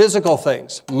 physical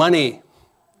things, money,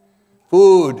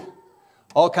 food,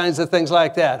 all kinds of things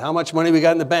like that. How much money we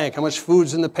got in the bank, how much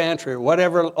food's in the pantry, or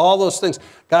whatever, all those things.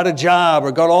 Got a job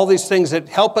or got all these things that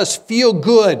help us feel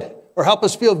good or help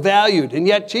us feel valued. And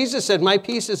yet Jesus said, my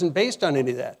peace isn't based on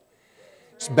any of that.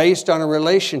 It's based on a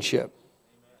relationship.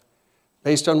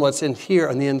 Based on what's in here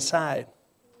on the inside.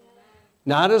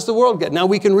 Not as the world gets. Now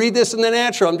we can read this in the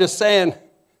natural. I'm just saying,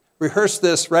 rehearse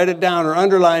this, write it down or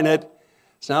underline it.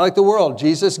 It's not like the world.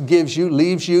 Jesus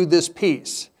leaves you this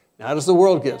peace. Not as the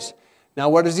world gives. Now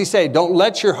what does he say? Don't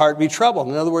let your heart be troubled.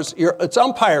 In other words, it's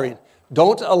umpiring.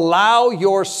 Don't allow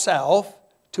yourself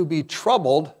to be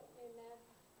troubled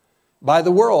by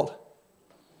the world.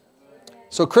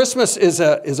 So Christmas is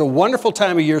a wonderful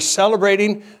time of year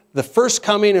celebrating the first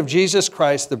coming of Jesus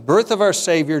Christ, the birth of our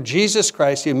Savior, Jesus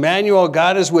Christ, Emmanuel,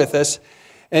 God is with us.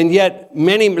 And yet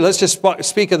let's just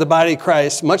speak of the body of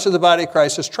Christ, much of the body of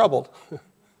Christ is troubled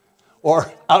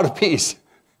or out of peace,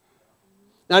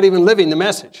 not even living the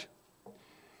message.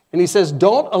 And he says,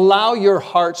 don't allow your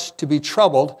hearts to be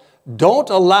troubled. Don't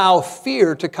allow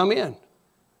fear to come in.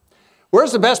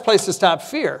 Where's the best place to stop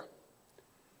fear?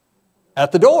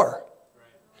 At the door.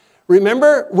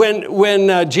 Remember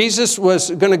when Jesus was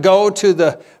going to go to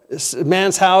the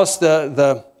man's house,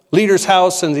 the leader's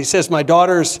house, and he says, my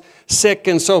daughter's sick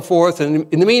and so forth. And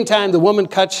in the meantime, the woman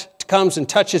comes and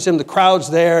touches him. The crowd's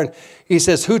there. And he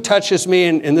says, who touches me?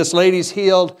 And this lady's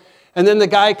healed. And then the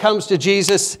guy comes to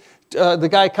Jesus. The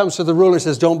guy comes to the ruler and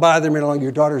says, don't bother me any longer.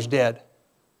 Your daughter's dead.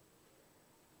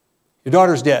 Your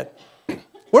daughter's dead.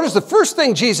 What is the first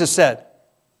thing Jesus said?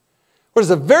 What is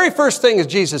the very first thing that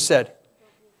Jesus said?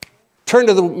 Turn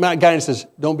to the guy and says,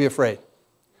 don't be afraid.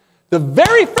 The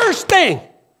very first thing,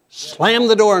 slam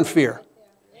the door in fear.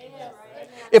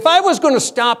 If I was going to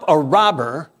stop a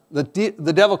robber,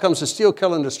 the devil comes to steal,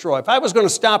 kill, and destroy. If I was going to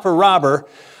stop a robber,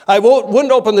 I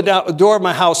wouldn't open the door of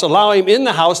my house, allow him in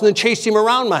the house, and then chase him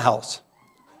around my house.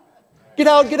 Get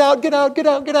out, get out, get out, get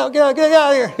out, get out, get out, get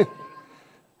out of here.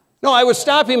 No, I would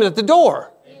stop him at the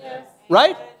door.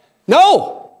 Right?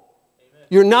 No.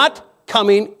 You're not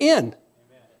coming in.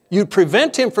 You'd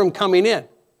prevent him from coming in.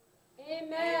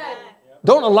 Amen.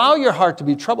 Don't allow your heart to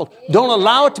be troubled. Don't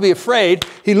allow it to be afraid.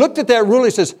 He looked at that rule and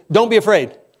he says, don't be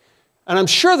afraid. And I'm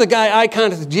sure the guy eye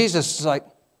contacted Jesus is like,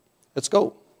 let's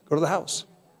go. Go to the house.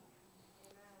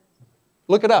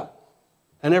 Look it up.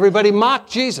 And everybody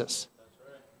mocked Jesus.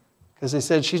 Because they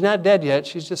said, she's not dead yet.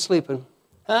 She's just sleeping.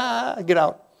 Get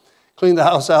out. Cleaned the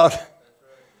house out.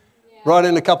 Brought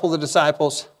in a couple of the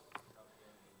disciples.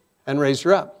 And raised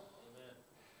her up.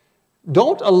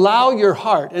 Don't allow your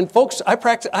heart. And folks, I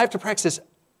have to practice this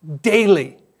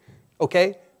daily.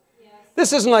 Okay? Yes.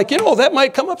 This isn't like, that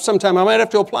might come up sometime. I might have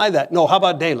to apply that. No, how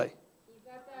about daily? You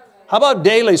got that right. How about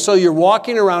daily so you're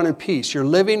walking around in peace. You're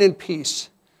living in peace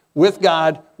with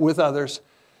God, with others.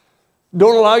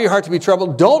 Don't allow your heart to be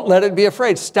troubled. Don't let it be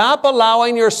afraid. Stop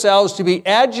allowing yourselves to be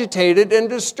agitated and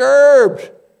disturbed.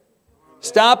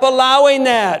 Stop allowing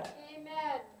that.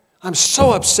 Amen. I'm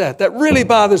so upset. That really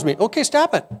bothers me. Okay,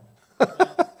 stop it.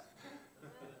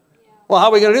 Well, how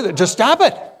are we going to do that? Just stop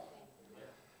it.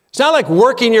 It's not like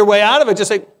working your way out of it. Just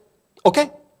say, okay,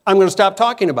 I'm going to stop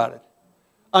talking about it.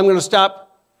 I'm going to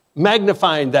stop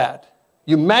magnifying that.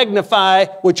 You magnify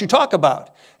what you talk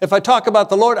about. If I talk about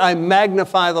the Lord, I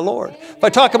magnify the Lord. If I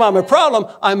talk about my problem,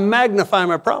 I magnify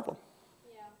my problem.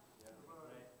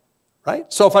 Right?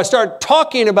 So if I start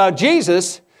talking about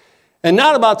Jesus and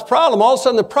not about the problem, all of a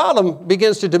sudden the problem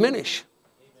begins to diminish.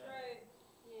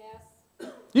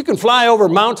 You can fly over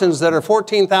mountains that are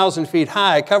 14,000 feet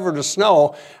high, covered with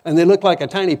snow, and they look like a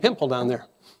tiny pimple down there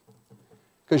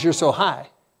because you're so high.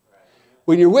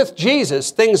 When you're with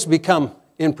Jesus, things become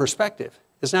in perspective.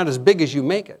 It's not as big as you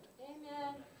make it.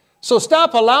 Amen. So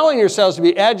stop allowing yourselves to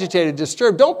be agitated,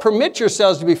 disturbed. Don't permit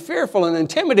yourselves to be fearful and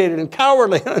intimidated and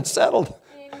cowardly and unsettled.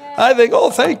 Amen. I think,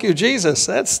 thank you, Jesus.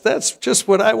 That's just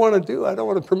what I want to do. I don't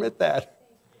want to permit that.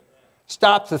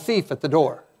 Stop the thief at the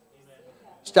door.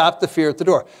 Stop the fear at the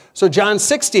door. So John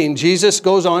 16, Jesus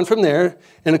goes on from there.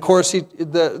 And of course,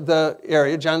 the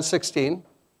area, John 16.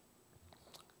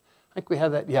 I think we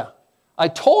have that. Yeah. I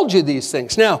told you these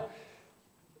things. Now,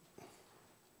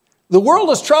 the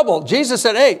world is troubled. Jesus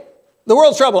said, hey, the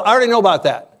world's troubled. I already know about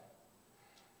that.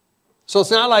 So it's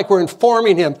not like we're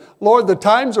informing him, Lord, the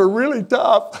times are really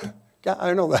tough. God,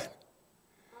 I know that.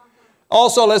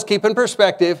 Also, let's keep in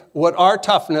perspective what our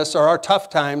toughness or our tough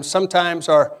times sometimes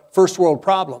are first world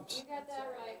problems. You got that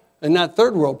right. And not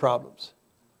third world problems.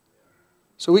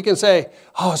 So we can say,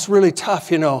 it's really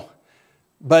tough,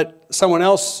 but someone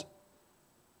else,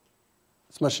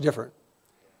 it's much different.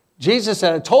 Jesus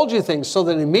said, I told you things so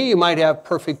that in me you might have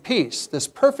perfect peace. This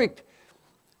perfect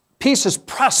peace is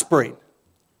prospering.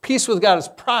 Peace with God is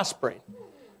prospering.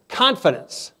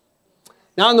 Confidence.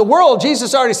 Now, in the world,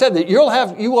 Jesus already said that you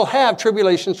will have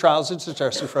tribulations, trials, and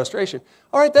distress and frustration.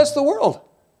 All right, that's the world,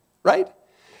 right?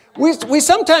 We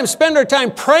sometimes spend our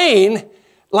time praying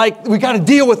like we got to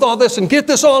deal with all this and get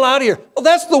this all out of here. Well,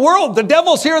 that's the world. The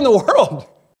devil's here in the world.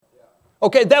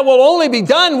 Okay, that will only be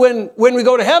done when we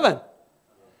go to heaven.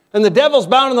 And the devil's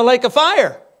bound in the lake of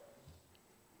fire.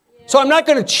 So I'm not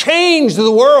going to change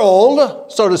the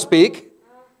world, so to speak.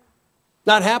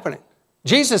 Not happening.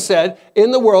 Jesus said,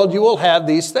 in the world you will have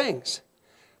these things.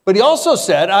 But he also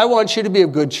said, I want you to be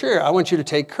of good cheer. I want you to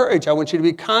take courage. I want you to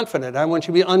be confident. I want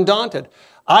you to be undaunted.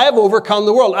 I have overcome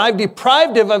the world. I've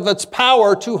deprived it of its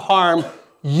power to harm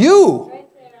you. Right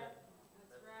there.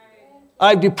 That's right.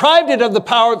 I've deprived it of the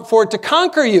power for it to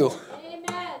conquer you.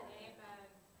 Amen.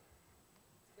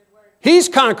 He's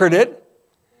conquered it.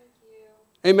 Thank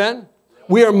you. Amen.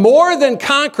 We are more than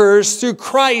conquerors through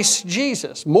Christ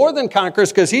Jesus. More than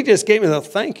conquerors because he just gave me the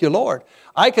thank you, Lord.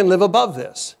 I can live above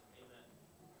this.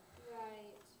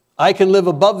 I can live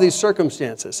above these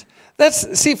circumstances.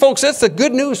 See, folks, that's the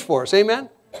good news for us. Amen?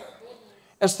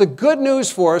 That's the good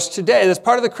news for us today. That's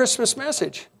part of the Christmas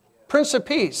message. Prince of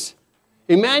Peace.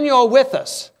 Emmanuel with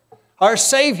us. Our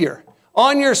Savior.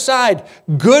 On your side.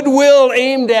 Goodwill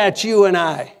aimed at you and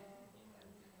I.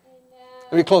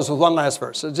 Let me close with one last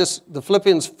verse. So just the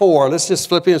Philippians 4. Let's just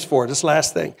Philippians 4, this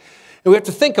last thing. And we have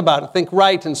to think about it, think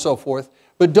right and so forth.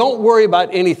 But don't worry about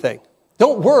anything.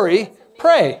 Don't worry,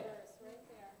 pray.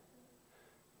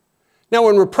 Now,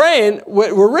 when we're praying,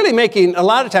 we're really making, a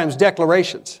lot of times,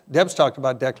 declarations. Deb's talked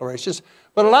about declarations.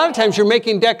 But a lot of times you're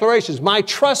making declarations. My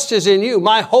trust is in you.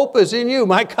 My hope is in you.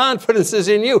 My confidence is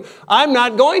in you. I'm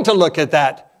not going to look at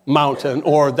that mountain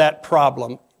or that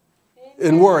problem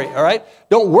and worry, all right?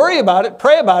 Don't worry about it.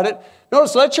 Pray about it.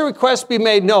 Notice, let your request be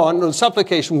made known in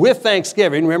supplication with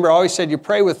thanksgiving. Remember, I always said you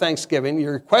pray with thanksgiving.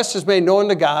 Your request is made known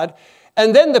to God.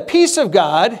 And then the peace of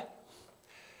God,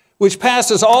 which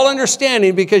passes all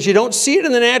understanding, because you don't see it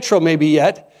in the natural maybe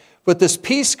yet, but this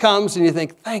peace comes and you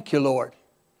think, thank you, Lord.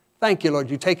 Thank you, Lord,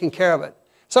 you're taking care of it.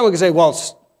 Someone can say, well,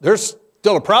 there's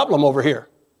still a problem over here.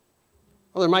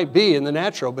 Well, there might be in the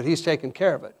natural, but he's taking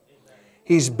care of it.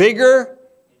 He's bigger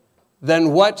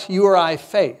than what you or I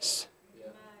face.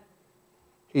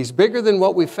 He's bigger than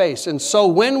what we face. And so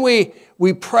when we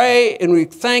pray and we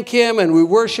thank him and we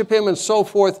worship him and so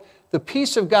forth, the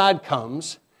peace of God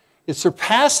comes. It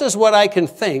surpasses what I can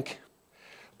think,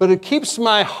 but it keeps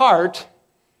my heart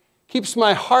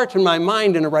and my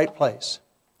mind in the right place.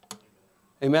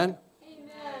 Amen?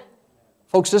 Amen.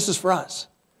 Folks, this is for us.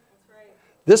 That's right.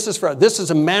 This is for us. This is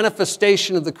a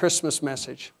manifestation of the Christmas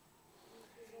message.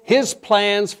 His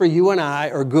plans for you and I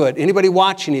are good. Anybody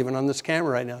watching even on this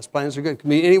camera right now, his plans are good. It can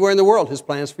be anywhere in the world, his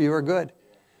plans for you are good.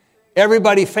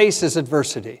 Everybody faces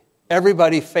adversity.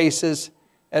 Everybody faces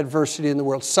adversity in the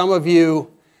world. Some of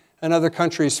you in other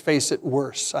countries face it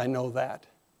worse. I know that.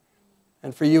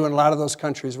 And for you in a lot of those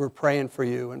countries, we're praying for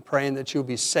you and praying that you'll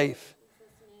be safe.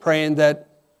 Praying that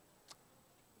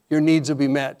your needs will be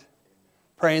met.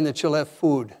 Praying that you'll have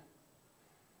food.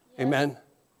 Amen.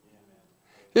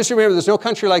 Just remember, there's no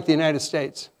country like the United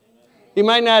States. You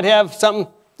might not have something,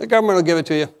 the government will give it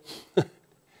to you.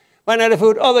 Might not have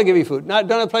food, oh, they'll give you food. Don't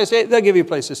have a place to stay, they'll give you a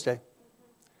place to stay.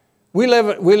 We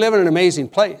live in an amazing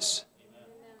place.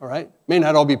 All right? May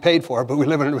not all be paid for, but we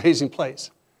live in an amazing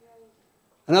place.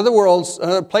 In other worlds,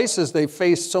 other places, they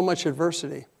face so much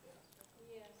adversity.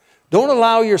 Don't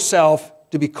allow yourself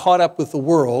to be caught up with the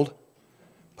world.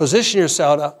 Position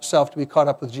yourself to be caught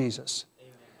up with Jesus.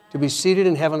 To be seated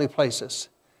in heavenly places.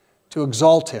 To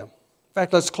exalt him. In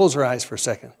fact, let's close our eyes for a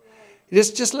second.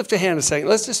 Just lift a hand a second.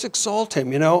 Let's just exalt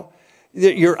him, you know.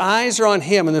 Your eyes are on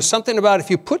him, and there's something about if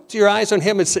you put your eyes on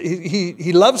him,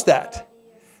 he loves that.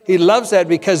 He loves that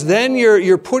because then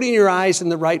you're putting your eyes in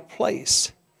the right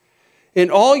place.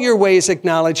 In all your ways,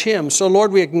 acknowledge him. So,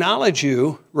 Lord, we acknowledge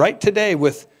you right today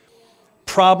with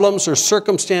problems or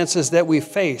circumstances that we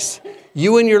face.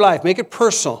 You in your life, make it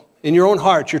personal in your own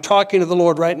heart. You're talking to the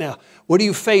Lord right now. What do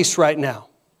you face right now?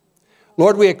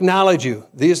 Lord, we acknowledge you.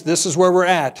 This is where we're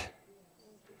at.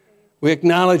 We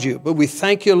acknowledge you, but we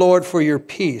thank you, Lord, for your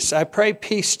peace. I pray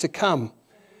peace to come.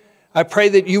 I pray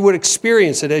that you would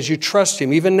experience it as you trust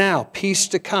him, even now, peace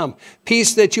to come.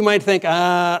 Peace that you might think,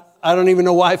 I don't even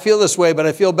know why I feel this way, but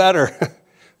I feel better.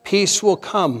 Peace will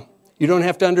come. You don't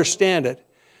have to understand it.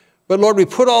 But Lord, we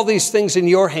put all these things in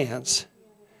your hands.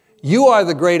 You are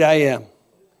the great I am.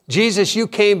 Jesus, you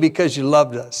came because you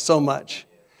loved us so much.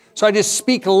 So I just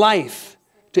speak life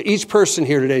to each person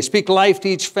here today. Speak life to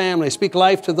each family. Speak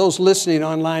life to those listening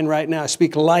online right now.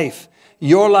 Speak life.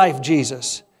 Your life,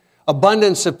 Jesus.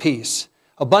 Abundance of peace.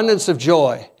 Abundance of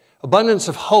joy. Abundance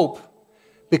of hope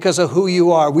because of who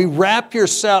you are. We wrap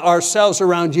ourselves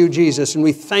around you, Jesus, and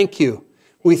we thank you.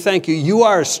 We thank you. You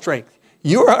are our strength.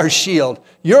 You're our shield.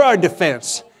 You're our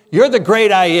defense. You're the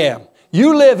great I am.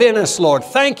 You live in us, Lord.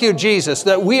 Thank you, Jesus,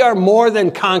 that we are more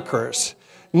than conquerors.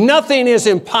 Nothing is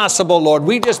impossible, Lord.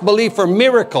 We just believe for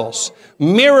miracles,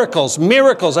 miracles,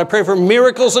 miracles. I pray for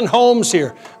miracles in homes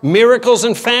here, miracles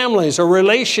in families or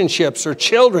relationships or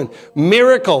children,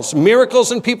 miracles,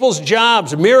 miracles in people's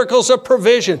jobs, miracles of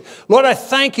provision. Lord, I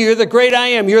thank you. You're the great I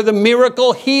am. You're the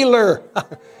miracle healer.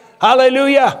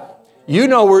 Hallelujah. You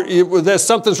know there's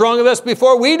something's wrong with us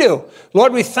before we do.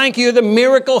 Lord, we thank you. You're the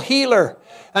miracle healer.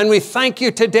 And we thank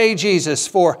you today, Jesus,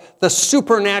 for the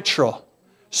supernatural.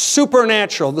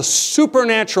 The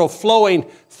supernatural flowing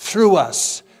through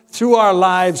us, through our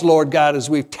lives, Lord God, as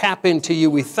we tap into you.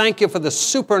 We thank you for the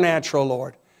supernatural,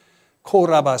 Lord.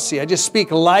 Korabasi. I just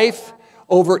speak life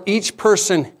over each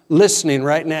person listening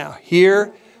right now,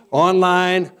 here,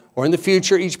 online, or in the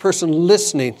future, each person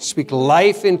listening. Speak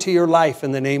life into your life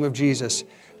in the name of Jesus.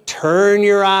 Turn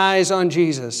your eyes on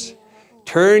Jesus.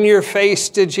 Turn your face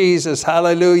to Jesus.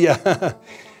 Hallelujah.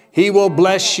 He will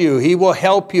bless you. He will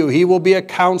help you. He will be a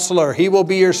counselor. He will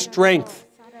be your strength.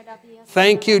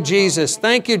 Thank you, Jesus.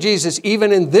 Thank you, Jesus.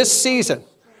 Even in this season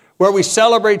where we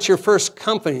celebrate your first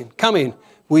coming,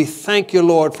 we thank you,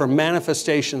 Lord, for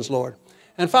manifestations, Lord.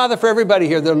 And Father, for everybody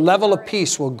here, their level of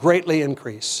peace will greatly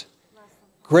increase.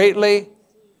 Greatly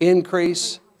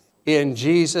increase in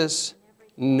Jesus'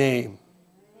 name.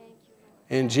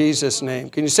 In Jesus' name.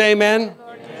 Can you say amen?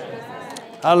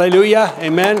 Hallelujah.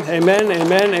 Amen, amen,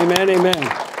 amen, amen,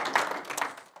 amen.